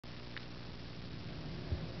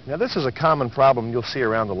Now this is a common problem you'll see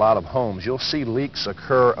around a lot of homes. You'll see leaks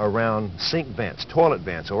occur around sink vents, toilet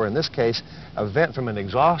vents, or in this case, a vent from an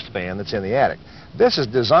exhaust fan that's in the attic. This is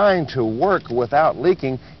designed to work without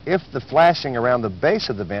leaking if the flashing around the base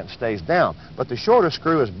of the vent stays down. But the shorter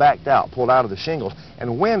screw is backed out, pulled out of the shingles,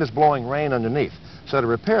 and wind is blowing rain underneath. So to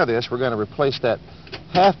repair this, we're going to replace that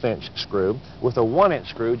half-inch screw with a 1-inch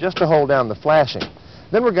screw just to hold down the flashing.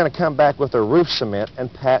 Then we're going to come back with a roof cement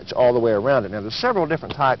and patch all the way around it. Now, there's several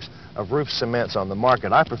different types of roof cements on the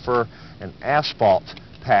market. I prefer an asphalt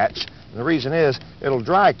patch. And the reason is it'll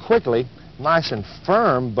dry quickly, nice and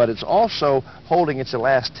firm, but it's also holding its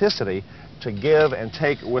elasticity to give and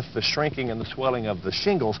take with the shrinking and the swelling of the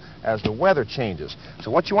shingles as the weather changes.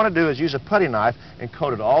 So what you want to do is use a putty knife and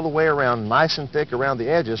coat it all the way around, nice and thick around the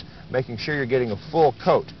edges, making sure you're getting a full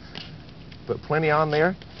coat. Put plenty on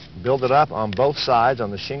there. Build it up on both sides,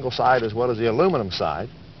 on the shingle side as well as the aluminum side.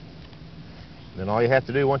 Then all you have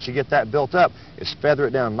to do once you get that built up is feather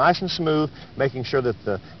it down nice and smooth, making sure that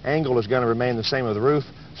the angle is going to remain the same of the roof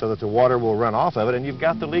so that the water will run off of it, and you've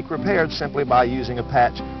got the leak repaired simply by using a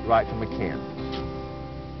patch right from a can.